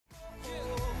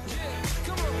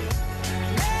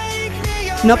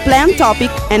no planned topic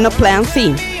and no planned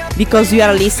theme, because you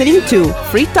are listening to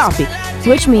Free Topic.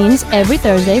 Which means every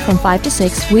Thursday from 5 to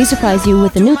 6, we surprise you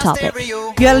with a new topic.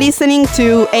 You are listening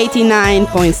to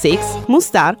 89.6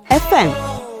 Mustar FM.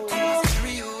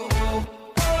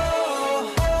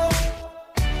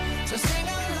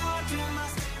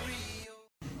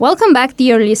 Welcome back,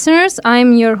 dear listeners.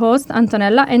 I'm your host,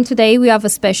 Antonella, and today we have a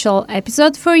special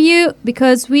episode for you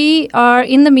because we are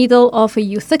in the middle of a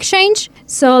youth exchange.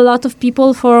 So a lot of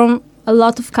people from a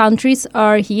lot of countries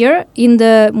are here in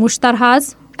the Mushtar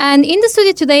House. And in the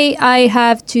studio today, I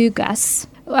have two guests.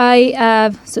 I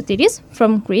have Sotiris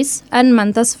from Greece and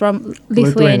Mantas from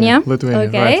Lithuania. Okay,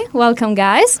 right. Welcome,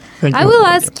 guys. Thank I you. will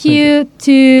ask you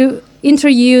to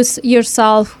introduce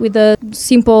yourself with the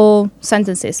simple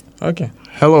sentences. Okay.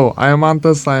 Hello, I am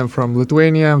Antas. I am from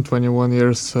Lithuania. I'm 21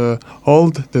 years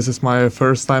old. This is my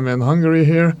first time in Hungary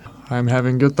here. I'm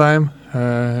having good time,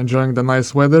 enjoying the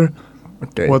nice weather.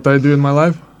 Okay. What I do in my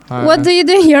life? What do you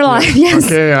do in your life? Yes.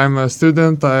 Okay, I'm a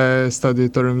student. I study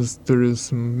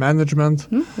tourism management.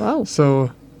 Wow. So,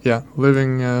 yeah,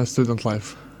 living student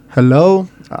life. Hello,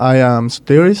 I am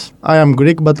Sotiris. I am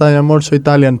Greek, but I am also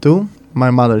Italian too. My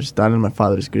mother is Italian, my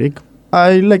father is Greek.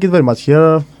 I like it very much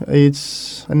here.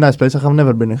 It's a nice place. I have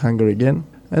never been in Hungary again.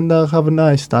 And I have a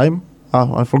nice time.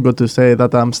 Oh, I forgot to say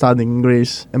that I'm studying in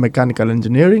Greece mechanical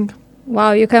engineering.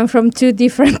 Wow, you come from two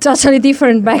totally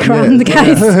different backgrounds,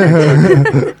 guys.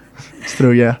 It's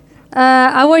true, yeah.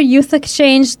 Our youth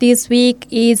exchange this week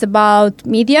is about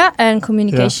media and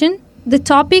communication. Yeah. The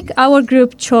topic our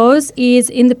group chose is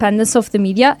independence of the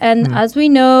media. And as we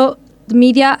know, the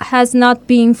media has not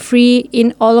been free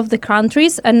in all of the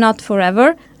countries and not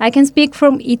forever. I can speak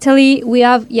from Italy. We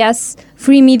have, yes,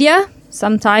 free media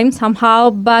sometimes, somehow,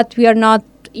 but we are not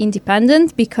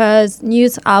independent because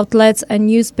news outlets and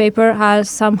newspaper are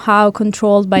somehow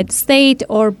controlled by the state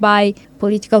or by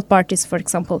political parties, for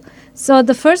example. So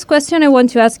the first question I want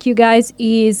to ask you guys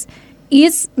is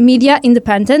media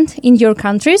independent in your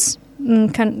countries?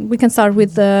 We can start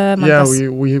with Mantas. Yeah,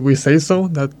 we say so,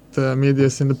 that media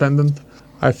is independent.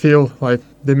 I feel like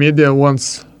the media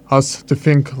wants us to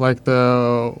think like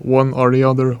the one or the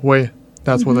other way.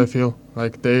 That's what I feel.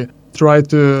 Like they try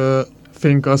to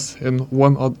think us in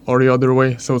one or the other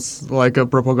way. So it's like a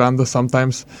propaganda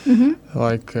sometimes.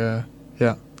 Like,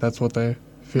 that's what I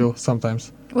feel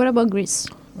sometimes. What about Greece?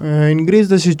 In Greece,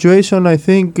 the situation, I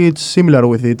think it's similar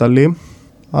with Italy.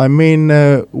 I mean,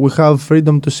 we have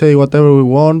freedom to say whatever we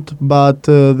want, but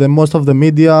the most of the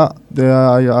media they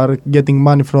are getting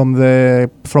money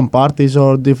from parties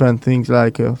or different things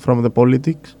like from the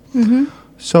politics.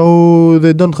 So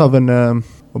they don't have an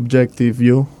objective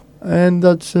view, and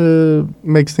that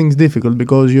makes things difficult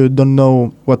because you don't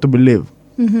know what to believe.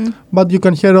 But you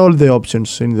can hear all the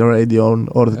options in the radio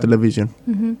or the television.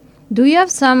 Do you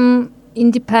have some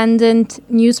independent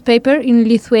newspaper in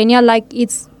Lithuania, like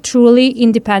it's truly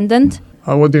independent?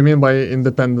 What do you mean by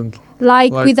independent?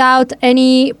 Like without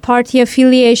any party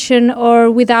affiliation or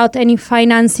without any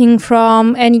financing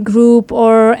from any group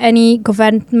or any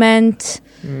government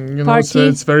party? So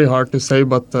it's very hard to say,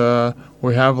 but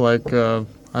we have I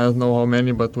don't know how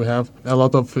many, but we have a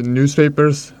lot of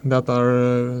newspapers that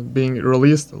are being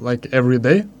released like every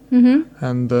day.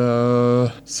 And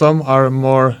some are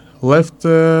more left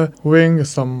wing,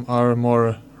 some are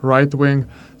more right wing,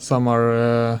 some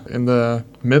are in the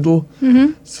middle.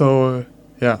 So,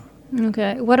 yeah.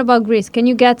 Okay. What about Greece? Can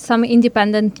you get some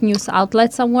independent news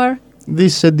outlet somewhere?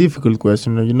 This is a difficult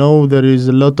question. You know, there is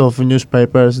a lot of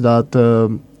newspapers that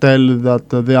tell that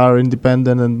they are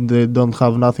independent and they don't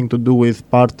have nothing to do with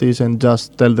parties and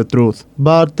just tell the truth.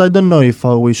 But I don't know if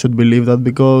we should believe that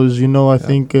because, you know, I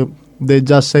think they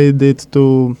just said it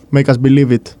to make us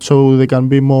believe it so they can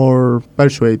be more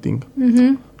persuading.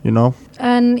 You know?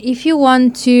 And if you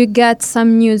want to get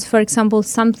some news, for example,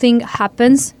 something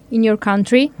happens in your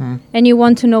country and you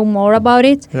want to know more about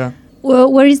it,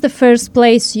 where is the first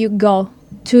place you go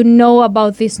to know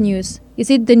about this news?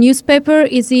 Is it the newspaper?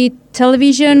 Is it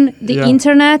television? The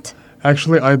internet?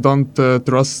 Actually, I don't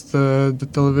trust the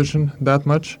television that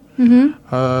much.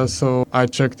 So I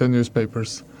check the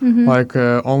newspapers, like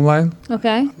online.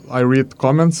 Okay. I read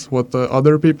comments, what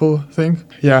other people think.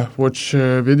 Yeah, watch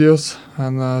videos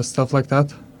and stuff like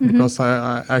that. Because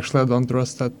I actually don't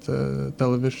trust that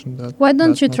television. Why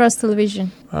don't you trust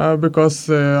television? Because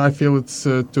I feel it's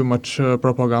too much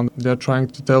propaganda. They're trying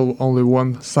to tell only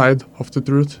one side of the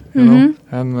truth, you know.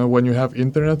 And when you have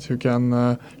internet, you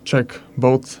can check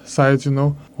both sides, you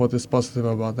know. What is positive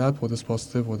about that? What is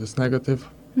positive? What is negative?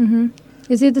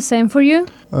 Is it the same for you?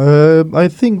 I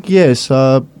think yes.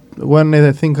 when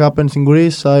anything happens in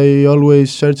Greece, I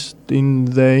always search in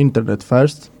the internet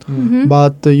first.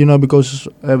 But because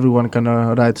everyone can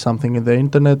write something in the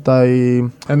internet,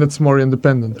 and it's more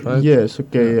independent, right? Yes,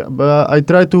 okay. Yeah. But I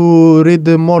try to read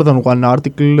more than one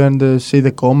article and see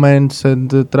the comments and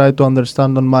try to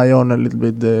understand on my own a little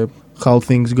bit how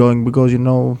things going, because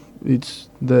it's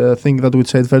the thing that we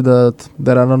said first, that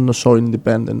they are not so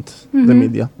independent, the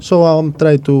media. So I'm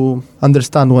trying to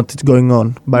understand what is going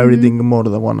on by reading more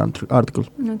than one article.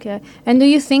 Okay. And do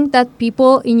you think that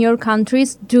people in your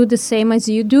countries do the same as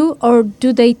you do, or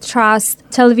do they trust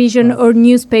television or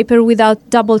newspaper without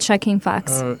double-checking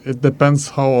facts? It depends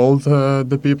how old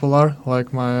the people are.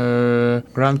 Like my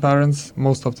grandparents,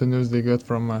 most of the news they get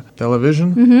from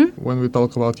television. When we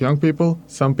talk about young people,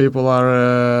 some people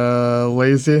are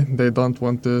lazy. They don't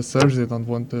want to search, they don't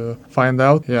want to find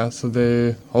out. Yeah, so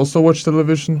they also watch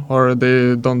television, or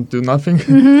they don't do nothing.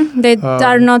 They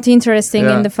are not interested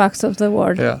in the facts of the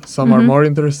world. Yeah, some are more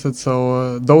interested.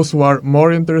 So those who are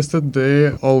more interested,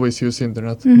 they always use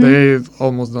internet. They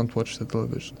almost don't watch the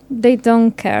television. They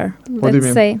don't care. What do you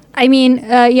mean? Say. I mean,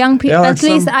 young people. Yeah, at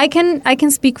least I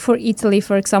can speak for Italy,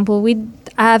 for example. We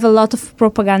have a lot of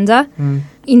propaganda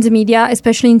in the media,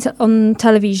 especially on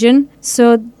television.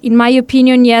 So, in my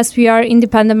opinion, yes, we are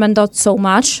independent, but not so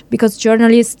much, because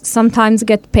journalists sometimes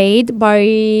get paid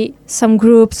by some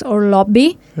groups or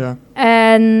lobby. Yeah.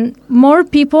 And more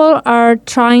people are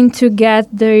trying to get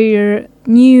their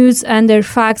news and their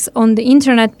facts on the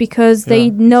internet, because they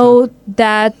know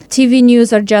that TV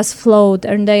news are just flawed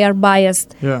and they are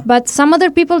biased. Yeah. But some other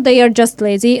people, they are just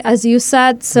lazy, as you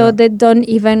said, so they don't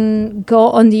even go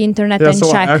on the internet and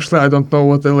so check. Actually, I don't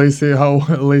know how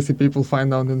lazy people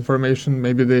find out information.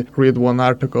 Maybe they read one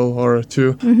article or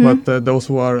two, but those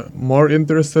who are more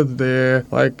interested, they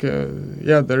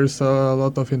there is a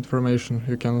lot of information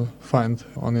you can find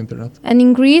on internet. And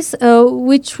in Greece,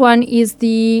 which one is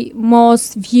the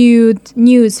most viewed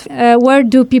news? Where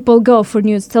do people go for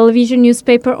news? Television,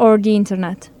 newspaper, or the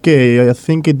internet? Okay, I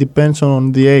think it depends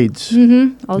on the age.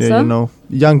 Also?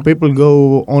 Young people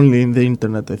go only in the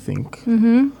internet, I think.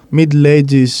 Middle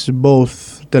ages,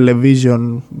 both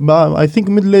television. But I think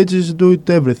middle ages do it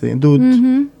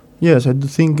everything. Yes, I do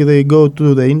think they go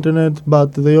to the internet,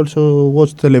 but they also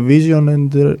watch television,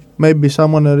 and maybe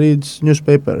someone reads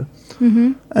newspaper.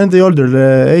 And the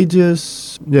older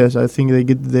ages, yes, I think they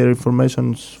get their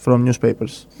information from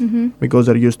newspapers because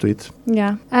they're used to it.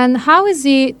 Yeah. And how is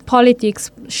the politics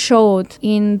showed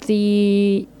in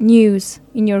the news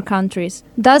in your countries?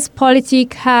 Does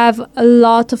politics have a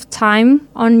lot of time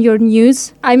on your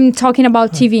news? I'm talking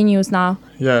about TV news now.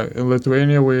 Yeah, in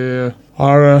Lithuania we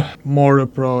are more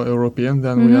pro-European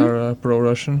than we are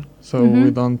pro-Russian. So we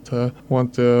don't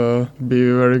want to be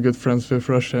very good friends with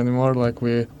Russia anymore. Like,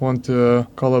 we want to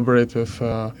collaborate with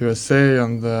USA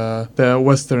and the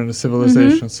Western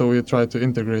civilization. So we try to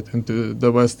integrate into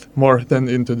the West more than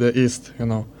into the East,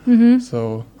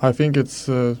 So I think it's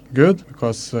good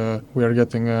because we are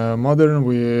getting modern.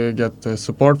 We get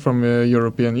support from the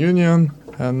European Union.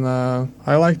 And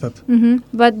I like that.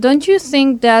 But don't you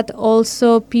think that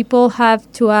also people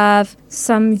have to have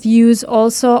some views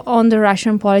also on the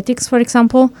Russian politics, for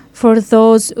example, for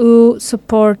those who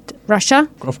support Russia?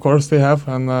 Of course they have,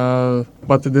 and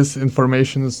but this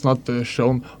information is not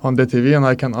shown on the TV, and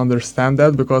I can understand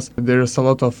that because there is a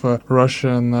lot of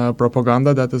Russian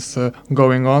propaganda that is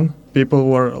going on. People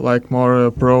who are like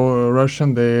more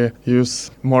pro-Russian, they use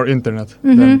more internet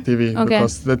than TV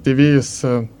because the TV is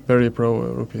very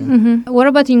pro-European. What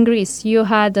about in Greece? You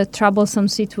had a troublesome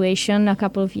situation a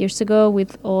couple of years ago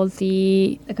with all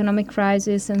the economic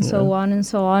crisis and so on and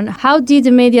so on. How did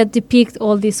the media depict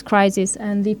all this crisis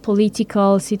and the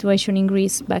political situation in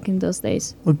Greece back in those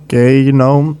days? Okay,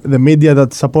 the media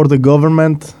that support the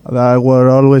government were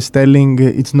always telling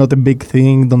it's not a big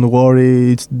thing, don't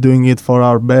worry, it's doing it for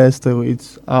our best,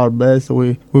 it's our best,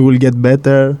 we will get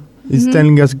better. It's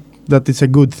telling us that it's a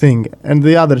good thing. And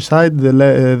the other side,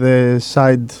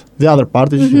 the other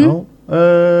parties,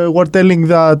 were telling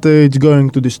that it's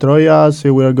going to destroy us,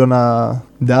 we are gonna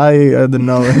die, I don't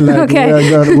know.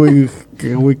 We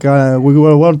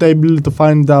weren't able to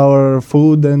find our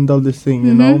food and all this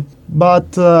thing,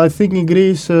 But I think in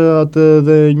Greece, at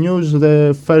the news,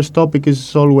 the first topic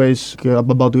is always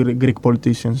about Greek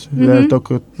politicians. They talk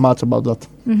much about that.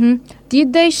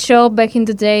 Did they show back in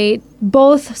the day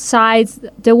both sides,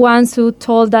 the ones who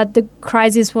told that the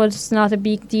crisis was not a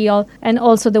big deal and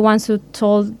also the ones who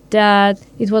told that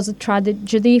it was a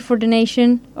tragedy for the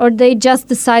nation? Or they just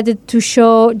decided to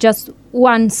show just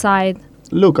one side?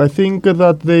 Look, I think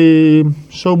that they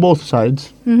show both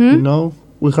sides,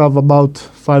 we have about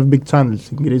 5 big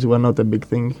channels in Greece. We're not a big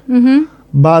thing. Mm-hmm.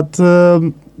 But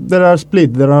there are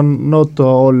split. There are not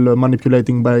all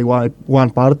manipulating by one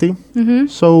party. Mm-hmm.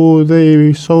 So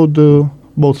they showed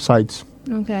both sides.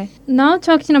 Okay. Now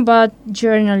talking about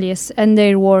journalists and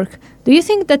their work, do you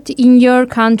think that in your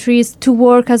countries to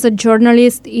work as a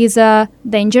journalist is a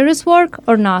dangerous work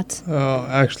or not?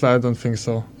 Actually, I don't think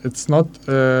so. It's not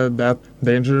that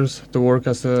dangerous to work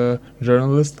as a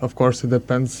journalist. Of course, it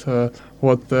depends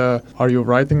what are you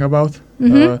writing about.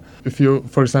 Mm-hmm. If you,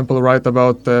 for example, write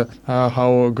about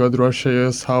how good Russia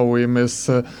is, how we miss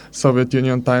Soviet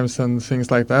Union times and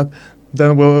things like that,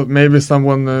 then will maybe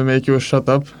someone make you shut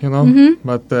up, you know. Mm-hmm.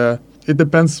 But it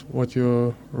depends what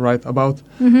you write about.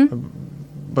 Mm-hmm.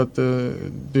 But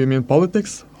do you mean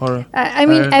politics or? I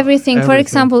mean everything. For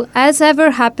example, has ever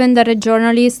happened that a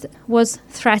journalist was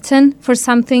threatened for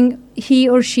something he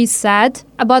or she said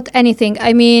about anything?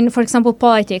 I mean, for example,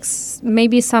 politics.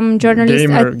 Maybe some journalists.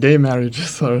 Gay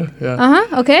marriages or yeah.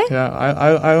 Okay. Yeah,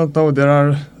 I don't know. There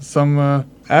are some.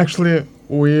 Actually,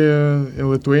 we in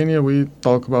Lithuania we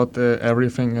talk about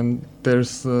everything, and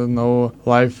there's no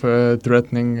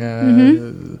life-threatening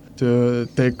to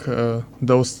take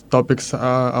those topics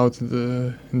out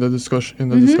in the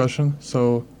discussion.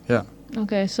 So yeah.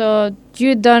 Okay, so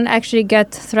you don't actually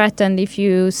get threatened if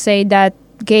you say that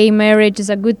gay marriage is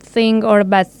a good thing or a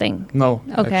bad thing? No,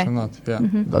 okay. Actually not. Yeah.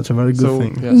 Mm-hmm. That's a very good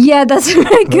thing. Yeah, that's a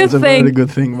very good that's thing. A very good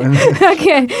thing, man.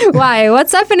 Okay, why?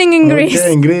 What's happening in Greece?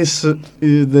 Okay, in Greece,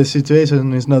 the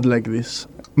situation is not like this.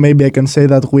 Maybe I can say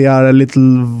that we are a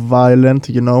little violent,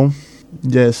 you know.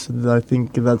 Yes, I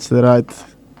think that's the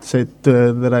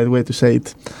right way to say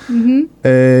it.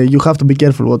 Mm-hmm. You have to be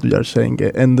careful what you are saying,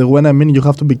 and when I mean you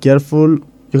have to be careful.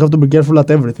 You have to be careful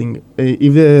at everything.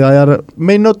 If they are,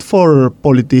 may not for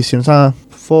politicians,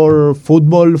 for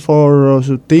football, for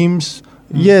teams.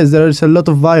 Yes, there is a lot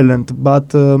of violence,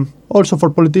 but also for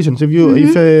politicians.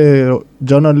 If a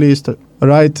journalist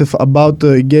writes about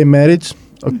gay marriage,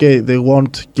 okay, they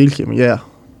won't kill him, yeah.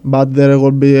 But there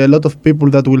will be a lot of people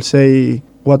that will say,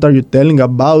 what are you telling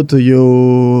about?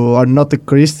 You are not a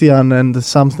Christian and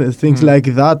some things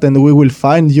like that, and we will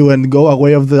find you and go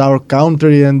away of our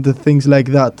country and things like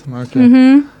that. Okay.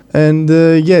 Mm-hmm. And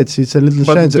yes, it's a little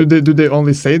but strange. Do they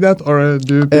only say that, or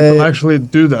do people actually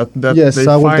do that? That yes, they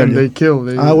I will find, tell you. They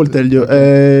kill. I will tell you.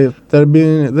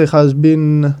 There has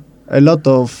been a lot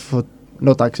of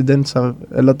not accidents. A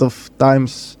lot of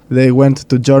times they went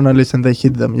to journalists and they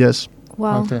hit them. Yes.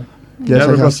 Wow. Okay. Yes,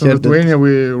 yeah, because in Lithuania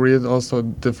we read also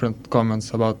different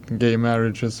comments about gay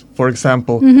marriages. For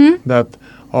example, that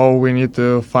we need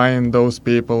to find those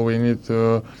people, we need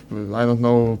to, I don't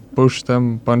know, push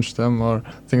them, punch them, or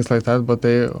things like that. But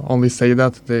they only say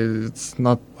that. It's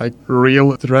not like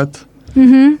real threat.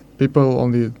 Mm-hmm. People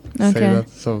only say that.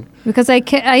 So because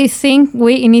I think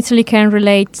we in Italy can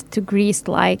relate to Greece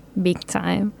like big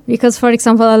time. Because, for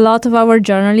example, a lot of our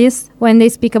journalists, when they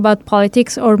speak about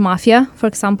politics or mafia, for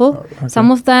example, some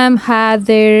of them had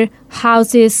their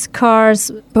houses,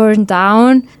 cars burned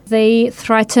down. They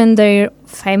threatened their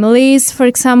families, for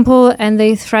example, and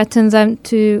they threatened them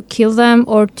to kill them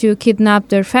or to kidnap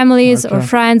their families or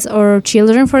friends or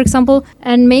children, for example.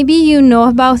 And maybe you know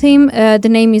about him. The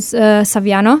name is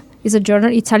Saviano. He's a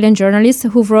Italian journalist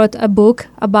who wrote a book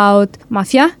about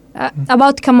mafia,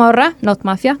 about Camorra, not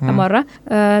mafia, Camorra.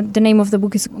 The name of the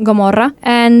book is Gomorra.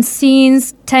 And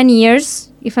since 10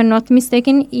 years, if I'm not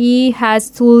mistaken, he has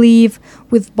to live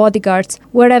with bodyguards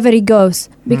wherever he goes.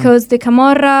 Because the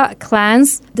Camorra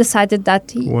clans decided that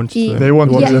they want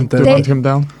him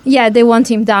down? Yeah, they want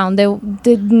him down. They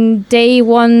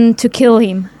want to kill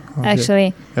him,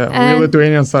 actually. Yeah, we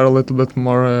Lithuanians are a little bit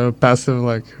more passive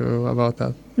about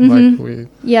that.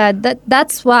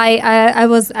 That's why I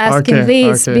was asking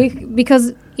this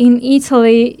because in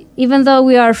Italy, even though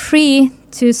we are free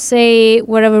to say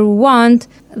whatever we want,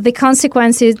 the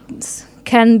consequences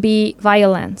can be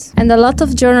violent, and a lot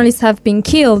of journalists have been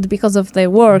killed because of their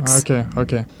works.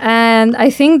 Okay. And I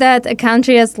think that a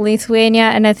country as Lithuania,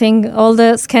 and I think all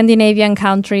the Scandinavian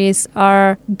countries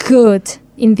are good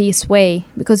in this way,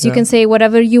 because you can say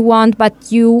whatever you want, but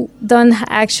you don't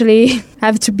actually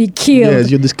have to be killed.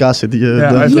 Yes, you discuss it. You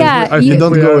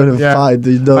don't go in a fight.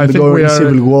 You don't go in a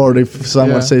civil war if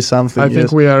someone says something. I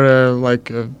think we are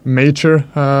mature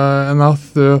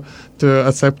enough to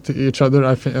accept each other.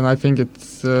 I think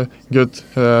it's a good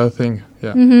thing.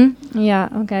 Yeah. Mm-hmm. Yeah.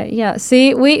 Okay. Yeah.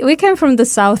 See, we came from the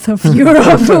south of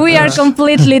Europe. We are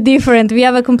completely different. We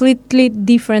have a completely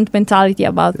different mentality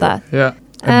about that. Yeah.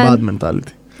 A bad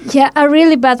mentality. Yeah, a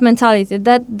really bad mentality.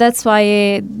 That's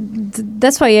why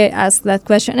that's why I asked that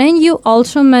question. And you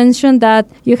also mentioned that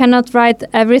you cannot write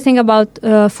everything about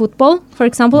football, for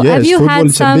example. Yes, have you football had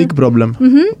is a big problem.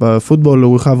 Football,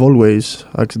 we have always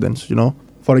accidents, you know.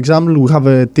 For example, we have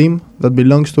a team that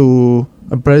belongs to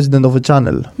a president of a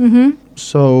channel.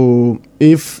 So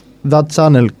if that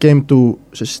channel came to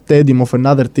a stadium of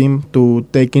another team to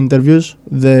take interviews,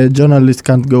 the journalists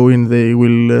can't go in. They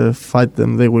will fight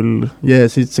them. They will.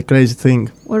 Yes, it's a crazy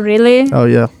thing. Oh, really? Oh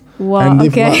yeah. Wow. And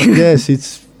Okay. yes,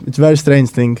 it's very strange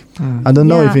thing. I don't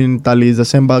know if in Italy it's the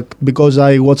same, but because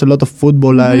I watch a lot of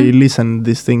football, I listen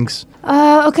these things.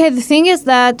 Okay, the thing is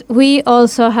that we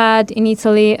also had in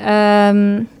Italy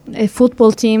a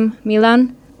football team,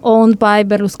 Milan, owned by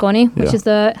Berlusconi, which is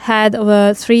the head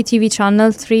of 3 TV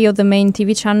channels, 3 of the main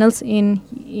TV channels in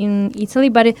Italy.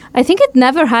 But I think it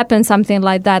never happened something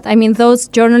like that. I mean, those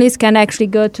journalists can actually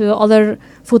go to other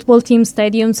football team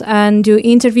stadiums and do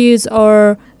interviews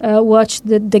or watch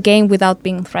the game without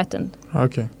being threatened.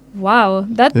 Okay. Wow,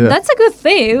 that's a good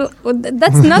thing.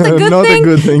 That's not a good Not thing. a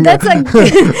good thing. That's a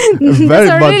very that's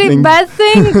a bad really thing. bad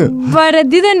thing. But I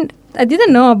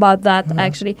didn't know about that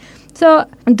actually. So,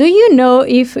 do you know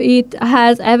if it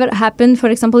has ever happened, for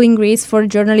example, in Greece, for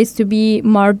journalists to be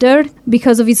murdered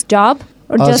because of his job,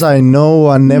 or As I know,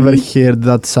 I never heard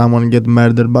that someone get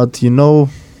murdered, but you know,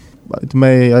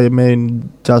 I may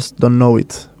just don't know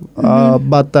it.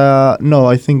 But no,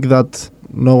 I think that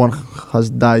no one has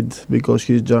died because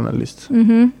he's a journalist.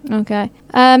 Okay.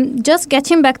 Just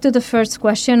getting back to the first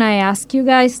question I asked you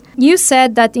guys, you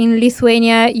said that in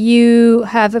Lithuania you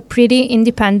have a pretty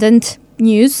independent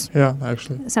news. Yeah,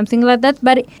 actually. Something like that.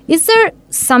 But is there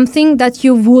something that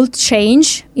you would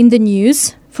change in the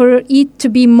news for it to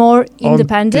be more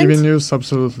independent? On TV news,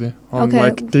 absolutely. On Okay.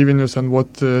 like TV news and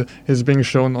what is being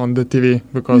shown on the TV,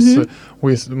 because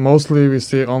we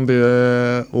see on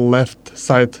the left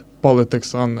side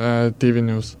politics on TV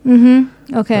news.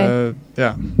 Okay.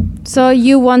 Yeah. So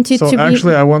you want it So to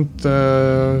actually, be... I want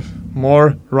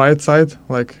more right side,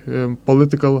 like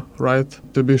political right,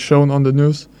 to be shown on the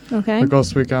news. Okay.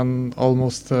 Because we can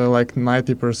almost like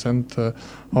 90%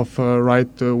 of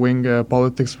right-wing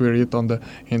politics we read on the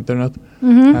internet,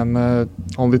 and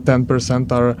only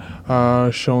 10%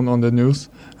 are shown on the news,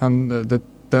 and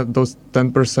those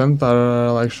 10%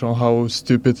 are like shown how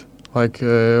stupid like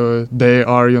they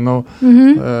are, you know.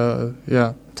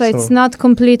 Yeah. So it's not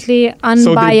completely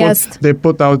unbiased. So they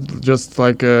put out just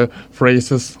like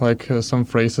phrases, like some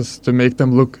phrases to make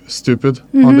them look stupid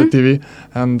on the TV,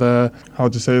 and how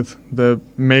to say it, the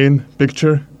main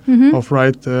picture of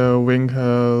right-wing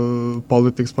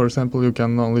politics, for example, you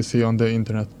can only see on the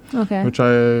internet, Okay. which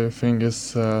I think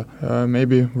is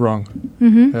maybe wrong.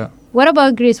 Yeah. What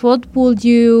about Greece? What would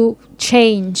you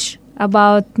change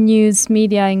about news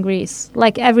media in Greece?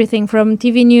 Like everything from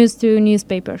TV news to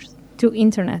newspapers to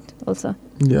internet also.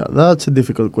 Yeah, that's a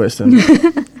difficult question.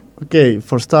 Okay,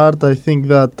 for start, I think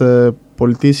that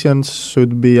politicians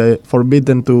should be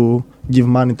forbidden to give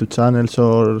money to channels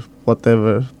or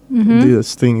whatever,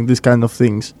 this kind of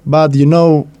things. But you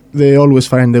know, they always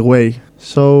find a way.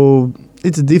 So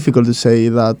it's difficult to say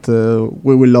that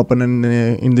we will open an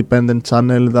independent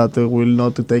channel that will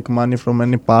not take money from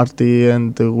any party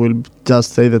and will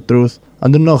just say the truth. I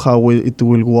don't know how it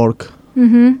will work.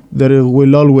 There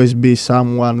will always be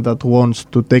someone that wants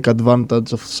to take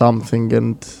advantage of something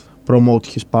and promote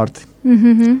his party.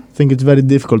 I think it's very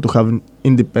difficult to have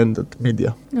independent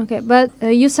media. Okay, but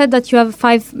you said that you have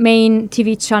 5 main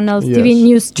TV channels, Yes, TV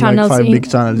news channels. like 5 big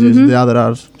channels. Yes, the other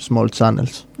are small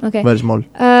channels. Okay. Very small.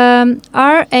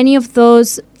 Are any of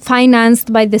those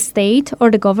financed by the state or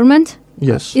the government?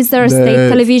 Yes. Is there a state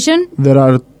television? There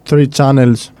are 3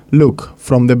 channels. Look,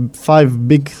 from the 5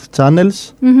 big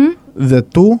channels, the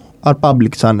 2 are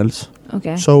public channels.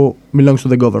 Okay. So belongs to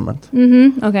the government.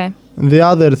 Okay. The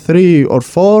other 3 or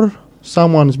 4,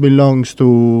 someone belongs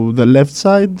to the left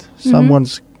side,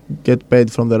 someone's get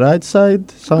paid from the right side,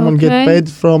 someone get paid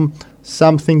from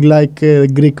something like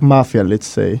Greek mafia, let's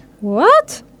say.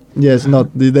 What? Yes,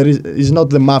 it's not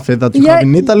the mafia that you have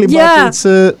in Italy, but it's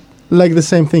like the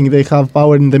same thing. They have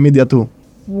power in the media too.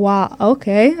 Wow.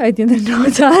 Okay, I didn't know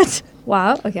that.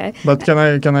 Wow. Okay. But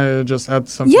can I just add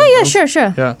something? Yeah. else?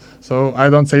 Sure. Yeah, so I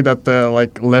don't say that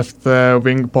like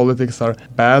left-wing politics are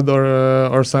bad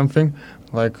or something.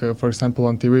 Like for example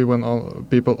on TV, when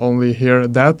people only hear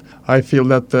that, I feel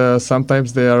that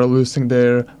sometimes they are losing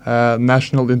their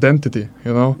national identity,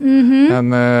 you know,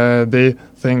 and they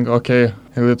think, okay,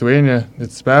 in Lithuania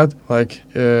it's bad. Like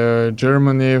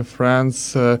Germany,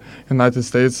 France, United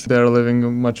States, they're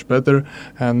living much better,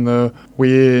 and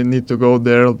we need to go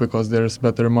there because there's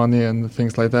better money and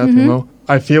things like that. You know,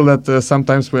 I feel that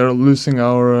sometimes we're losing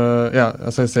our,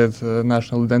 as I said,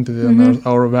 national identity and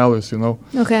our values. You know.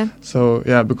 Okay. So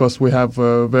yeah, because we have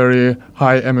very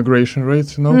high immigration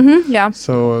rates. You know. Yeah.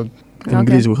 So. In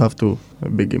Greece, we have a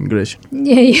big immigration.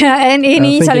 Yeah, and in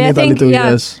Italy, I think,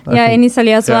 in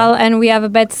Italy as well, and we have a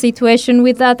bad situation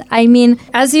with that. I mean,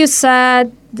 as you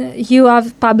said, you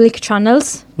have public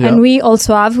channels, and we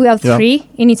also have. We have 3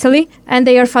 in Italy, and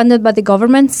they are funded by the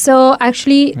government. So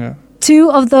actually, 2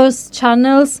 of those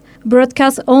channels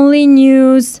broadcast only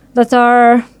news that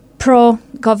are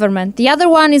pro-government. The other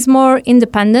one is more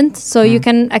independent, so you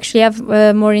can actually have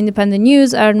more independent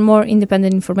news and more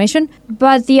independent information.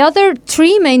 But the other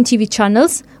 3 main TV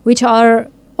channels, which are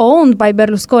owned by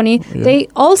Berlusconi, they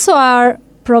also are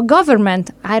pro-government.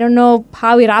 I don't know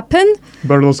how it happened.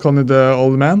 Berlusconi, the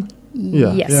old man?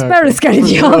 Yes, Berlusconi,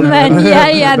 the old man.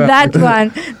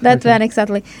 That one,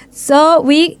 exactly. So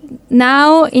we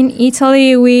now in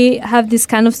Italy, we have this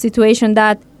kind of situation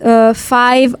that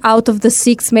 5 out of the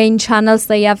 6 main channels,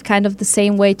 they have kind of the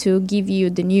same way to give you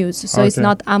the news. So it's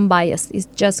not unbiased. It's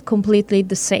just completely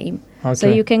the same. Okay. So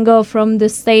you can go from the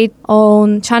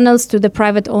state-owned channels to the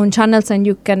private-owned channels, and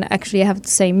you can actually have the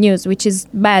same news, which is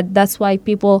bad. That's why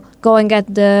people go and get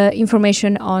the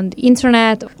information on the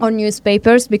internet, on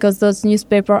newspapers, because those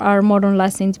newspapers are more or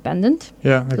less independent.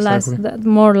 Yeah, exactly.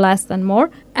 More or less than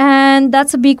more. And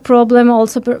that's a big problem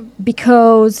also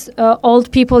because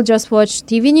old people just watch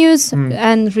TV news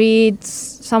and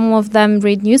some of them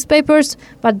read newspapers,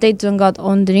 but they don't go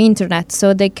on the internet,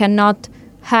 so they cannot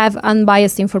have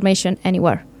unbiased information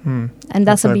anywhere. And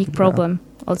that's a big problem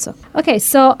also. Okay,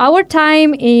 so our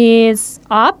time is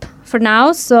up for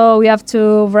now, so we have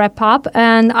to wrap up.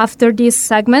 And after this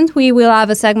segment, we will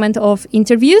have a segment of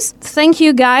interviews. Thank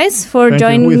you guys for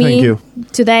joining me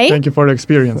today. Thank you for the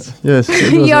experience. Yes,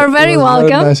 you're very welcome.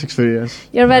 Very nice experience.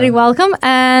 You're very welcome,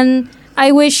 and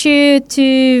I wish you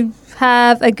to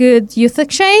have a good youth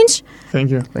exchange.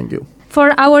 Thank you. Thank you.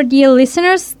 For our dear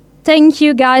listeners, thank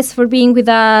you guys for being with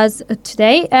us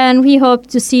today, and we hope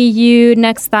to see you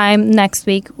next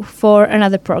week for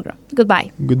another program.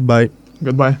 Goodbye. Goodbye.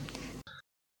 Goodbye.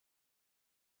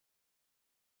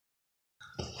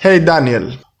 Hey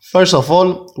Daniel, first of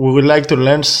all, we would like to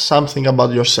learn something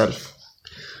about yourself.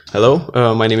 Hello,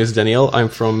 my name is Daniel. I'm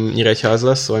from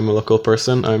Nyíregyháza, so I'm a local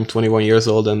person. I'm 21 years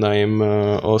old, and I'm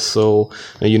also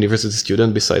a university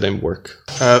student beside my work.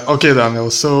 Okay,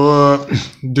 Daniel. So,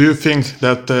 do you think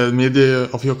that the media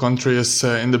of your country is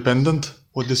independent?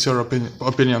 What is your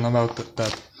opinion about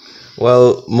that?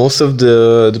 Well, most of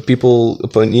the people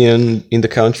opinion in the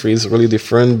country is really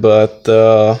different, but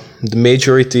the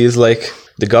majority is like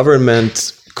the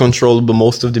government control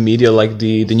most of the media, like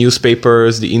the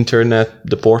newspapers, the internet,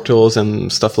 the portals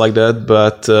and stuff like that.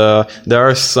 But there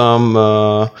are some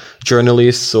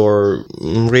journalists or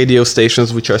radio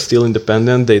stations which are still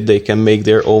independent. They can make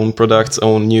their own products,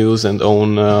 own news and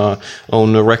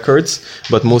own records.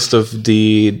 But most of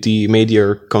the media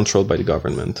are controlled by the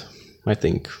government, I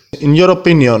think. In your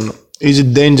opinion, is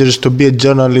it dangerous to be a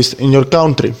journalist in your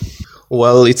country?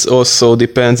 Well, it also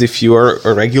depends if you are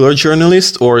a regular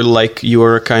journalist or like you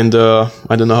are kind of,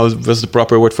 I don't know how was the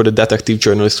proper word for the detective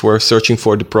journalists who are searching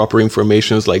for the proper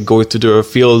information, like go to the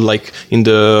field, like in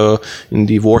the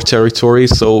war territory.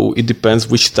 So it depends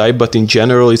which type, but in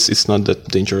general, it's not that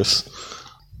dangerous.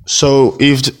 So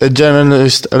if a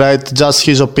journalist writes just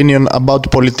his opinion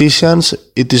about politicians,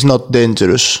 it is not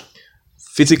dangerous?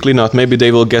 Physically not. Maybe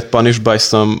they will get punished by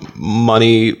some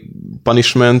money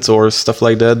punishment or stuff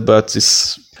like that, but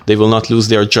they will not lose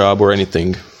their job or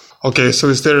anything. Okay, so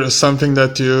is there something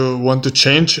that you want to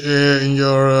change in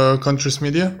your country's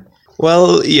media?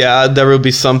 Well, yeah, there will be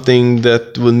something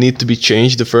that will need to be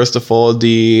changed. First of all,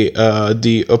 the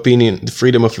opinion, the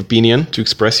freedom of opinion to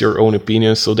express your own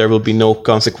opinion. So there will be no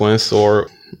consequence or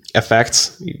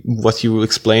effects, what you will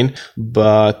explain.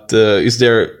 But is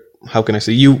there, how can I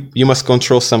say, you must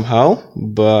control somehow,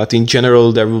 but in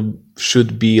general there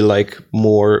should be like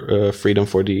more freedom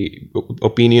for the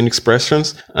opinion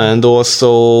expressions, and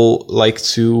also like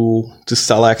to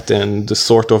select and the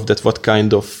sort of that what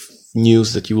kind of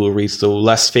news that you will read. So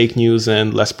less fake news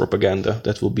and less propaganda.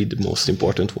 That will be the most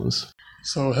important ones.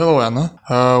 So hello Anna,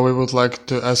 we would like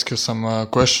to ask you some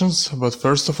questions, but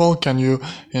first of all, can you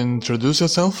introduce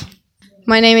yourself?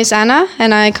 My name is Anna,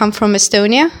 and I come from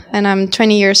Estonia, and I'm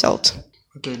 20 years old.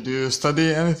 Okay, do you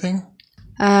study anything?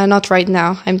 Not right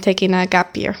now. I'm taking a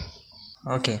gap year.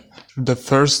 Okay. The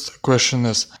first question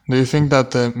is, do you think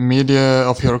that the media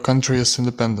of your country is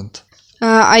independent?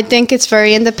 I think it's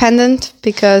very independent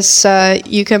because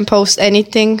you can post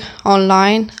anything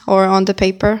online or on the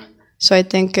paper. So I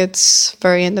think it's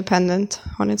very independent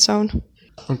on its own.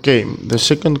 Okay, the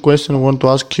second question I want to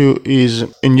ask you is,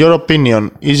 in your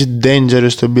opinion, is it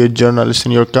dangerous to be a journalist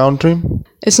in your country?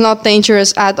 It's not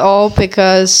dangerous at all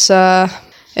because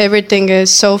everything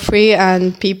is so free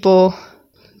and people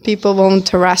won't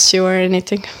harass you or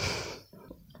anything.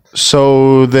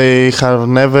 So they have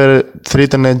never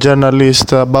threatened a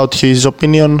journalist about his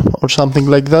opinion or something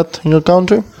like that in your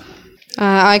country?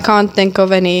 I can't think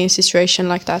of any situation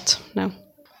like that, no.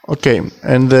 Okay,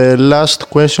 and the last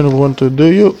question we want to do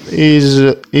you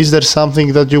is there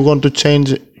something that you want to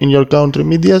change in your country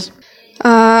medias?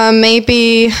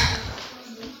 Maybe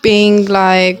being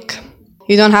like,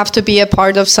 you don't have to be a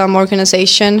part of some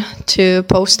organization to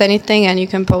post anything, and you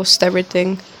can post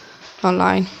everything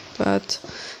online. But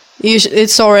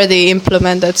it's already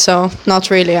implemented, so not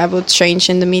really I would change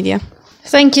in the media.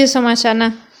 Thank you so much,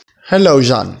 Anna. Hello,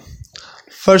 Jean.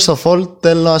 First of all,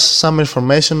 tell us some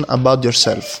information about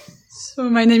yourself. So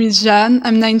my name is Jeanne,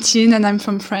 I'm 19 and I'm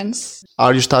from France.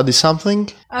 Are you studying something?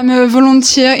 I'm a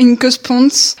volunteer in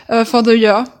Causpons for the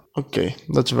year. Okay,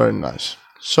 that's very nice.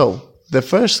 So, the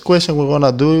first question we want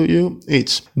to do you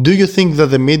is, do you think that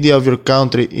the media of your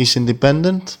country is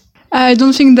independent? I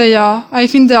don't think they are. I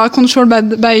think they are controlled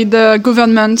by the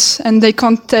government and they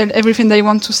can't tell everything they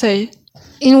want to say.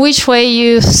 In which way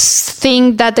you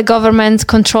think that the government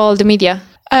control the media?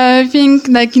 I think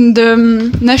like in the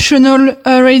national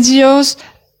radios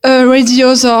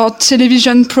or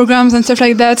television programs and stuff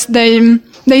like that,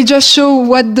 they just show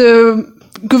what the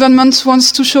government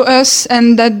wants to show us,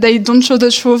 and that they don't show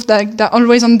the truth. Like they're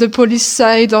always on the police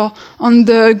side or on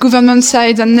the government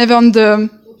side and never on the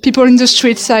people in the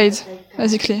street side,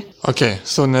 basically. Okay,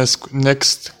 so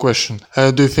next question.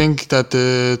 Do you think that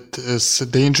it is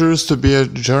dangerous to be a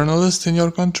journalist in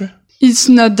your country? It's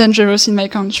not dangerous in my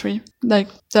country. Like,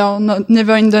 they're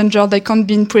never in danger. They can't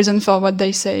be in prison for what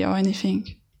they say or anything.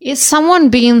 Is someone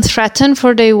being threatened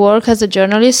for their work as a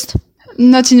journalist?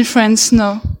 Not in France,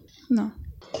 no.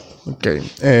 Okay.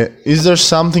 Is there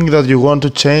something that you want to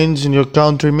change in your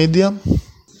country media?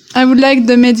 I would like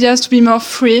the media to be more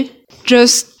free.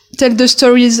 Just tell the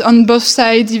stories on both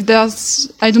sides. If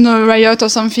there's, I don't know, a riot or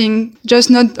something, just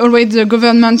not always the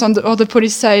government or the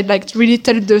police side. Like, really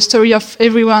tell the story of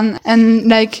everyone and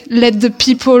like let the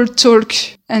people talk.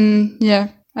 And yeah,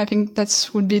 I think that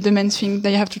would be the main thing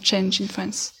they have to change in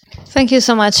France. Thank you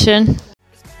so much, Sean.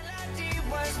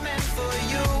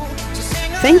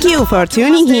 Thank you for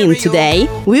tuning in today.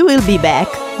 We will be back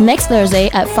next Thursday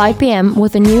at 5 p.m.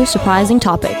 with a new surprising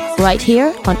topic, right here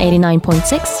on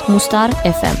 89.6 Mustar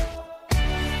FM.